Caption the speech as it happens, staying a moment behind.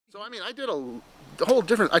So I mean, I did a whole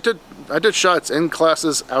different. I did shots in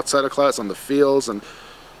classes, outside of class, on the fields, and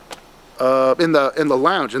in the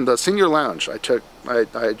lounge, in the senior lounge. I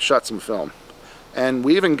shot some film, and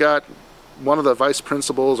we even got one of the vice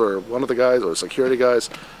principals or one of the guys or security guys.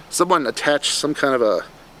 Someone attached some kind of a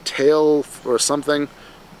tail or something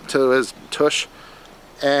to his tush,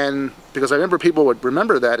 and because I remember people would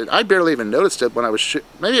remember that, and I barely even noticed it when I was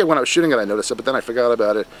maybe when I was shooting it I noticed it, but then I forgot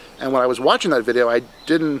about it. And when I was watching that video, I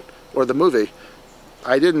didn't, or the movie,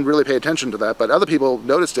 I didn't really pay attention to that, but other people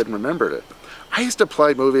noticed it and remembered it. I used to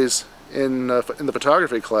play movies in the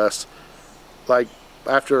photography class, like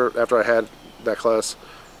after I had that class,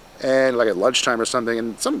 and like at lunchtime or something,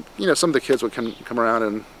 and some of the kids would come around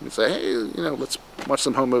and say, hey, let's watch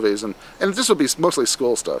some home movies, and this would be mostly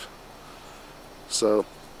school stuff. So.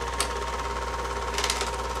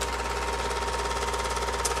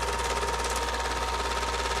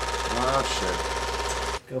 Oh shit.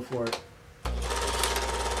 Go for it. I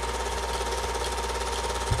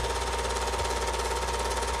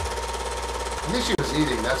think she was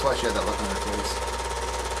eating, that's why she had that look on her face.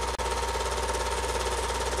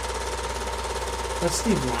 That's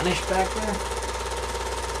Steve Lanish back there?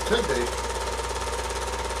 Could be. I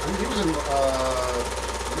mean, he was in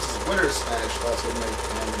Mrs. Winter's Spanish class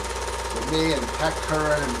with me and Pat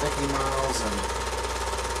Curran and Vicky Miles and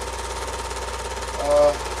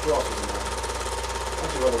who else was in there? A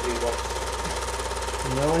bunch of other people.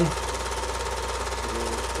 Really?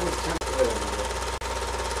 It was 10th grade, I remember.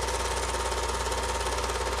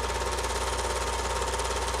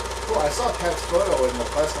 Cool, I saw Pat's photo in the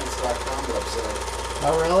classmates.com website.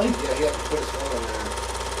 Oh, really? Yeah, he had to put his photo in there.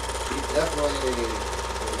 He definitely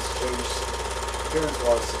has changed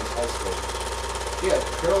appearance-wise since high school. He had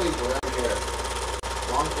curly brown hair.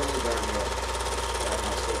 Long curly brown hair. Back in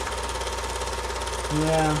high school.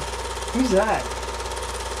 Yeah. Who's that?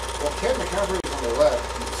 Well, Ken McCaffrey is on the left.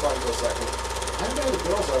 You saw him for a second. I don't know who the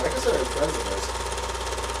girls are. I guess they're friends of his.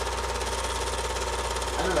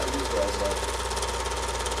 I don't know who these guys are.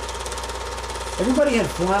 Everybody had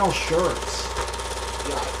flannel shirts.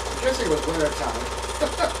 Yeah, I'm guessing it was winter time.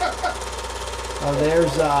 Oh,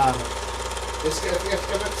 there's,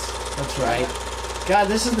 Biscuits. That's right. God,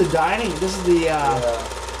 this is the dining, this is the,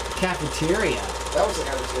 cafeteria. That was the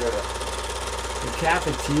cafeteria. The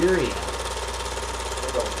cafeteria.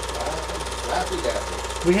 Laffy Daffy.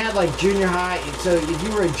 We had, like, junior high, so if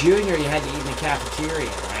you were a junior, you had to eat in the cafeteria,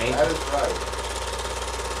 right? That is right.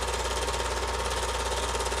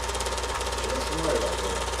 What's familiar about that?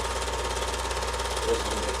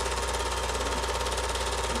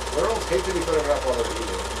 Girls hate to be photographed while they're eating.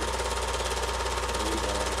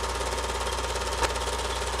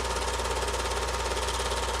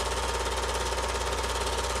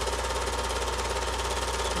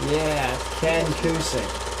 Yeah, Ken Cusick.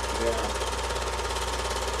 Yeah.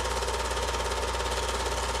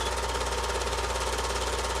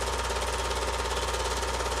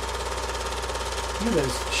 Look at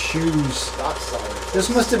those shoes. Dockside. This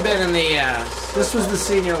must have been in the, this was the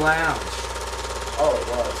senior lounge. Oh, it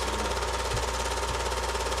was.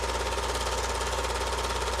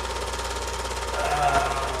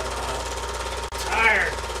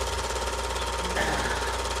 Tired.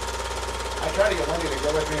 I tried to get Wendy to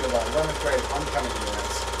go with me to the 11th grade homecoming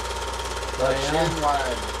dance. But she didn't want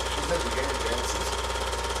to. She said she hated dances.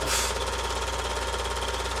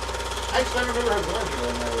 I remember her going to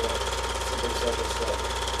in there with some big social stuff.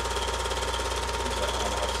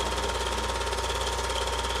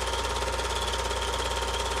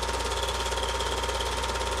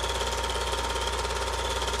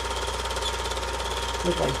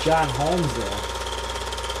 Look like John Holmes there.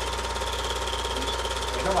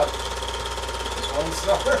 You know about this one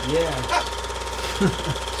star? Yeah.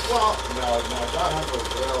 Well, no, John Holmes was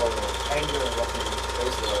real angry at what his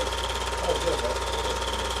face was. Oh, good, that's cool.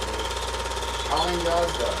 Calling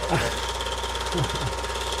God's God.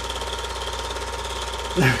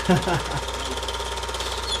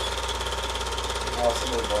 Oh,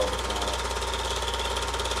 somebody borrowed the camera.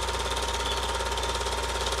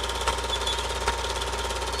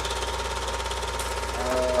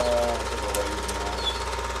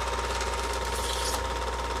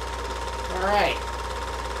 Alright.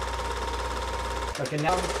 Okay,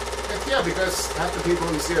 now... Yeah, because half the people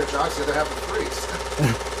who you see are jocks, the other half are freaks.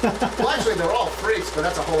 Well, actually, they're all freaks, but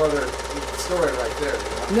that's a whole other story right there.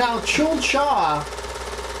 You know? Now, Chul Cha,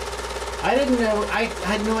 I didn't know, I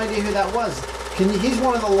had no idea who that was. He's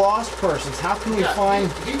one of the lost persons. How can we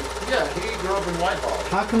find... He grew up in Whitehall.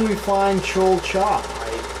 How can we find Chul Cha?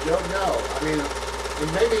 I don't know. I mean,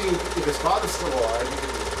 maybe if his father's still alive, you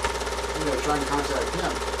can, try and contact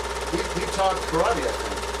him. He taught karate, I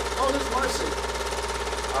think. Oh, there's Marcy.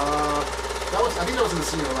 I think that was in the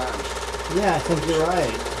senior lounge. Yeah, I think you're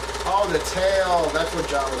right. Oh, the tail. That's what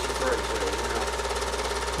John was referring to. Yeah.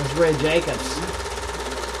 That's Ray Jacobs.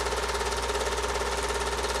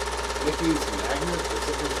 Mickey's Magnet? Is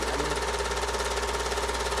it his Magnet?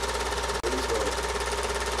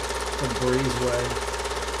 The breezeway.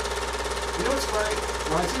 You know what's funny?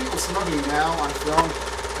 When I see people smoking now on film,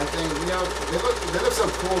 I think, they look so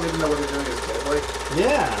cool even though what they're doing is deadly.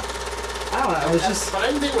 Yeah. I don't know. It was just. But I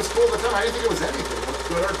didn't think it was cool at the time. I didn't think it was anything. It was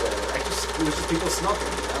good or bad. It was just people smoking,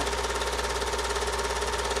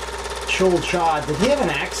 Chul Chad. Did he have an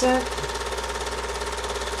accent?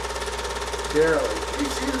 Barely. He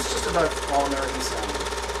was just about all American sounding,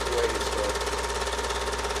 the way he spoke.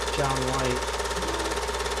 John White.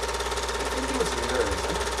 I think he was nervous. I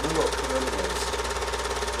don't remember what Corinne was.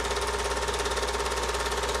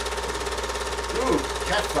 Ooh,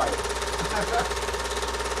 cat fight.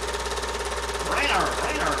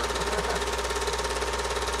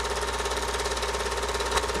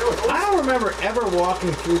 I don't remember ever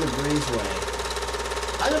walking through the breezeway.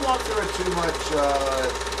 I didn't walk through it too much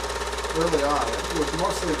early on. It was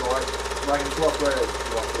mostly like in 12th grade I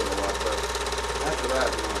walked through it a lot, but after that,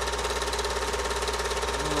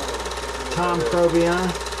 Tom Probian.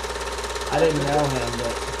 I didn't know him,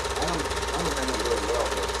 but I don't know him really well.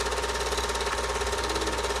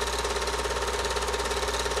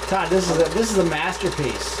 But Todd, this is a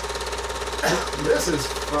masterpiece. this is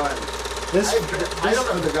fun. I don't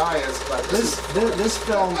know who the guy is, but this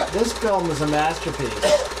film is a masterpiece.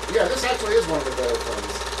 Yeah, this actually is one of the better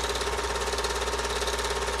films.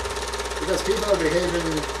 Because people are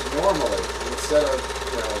behaving normally instead of,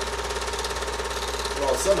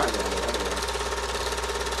 well, semi-normal anyway.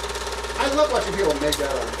 I love watching people make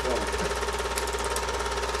that on film.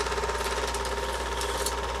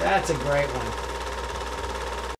 That's a great one.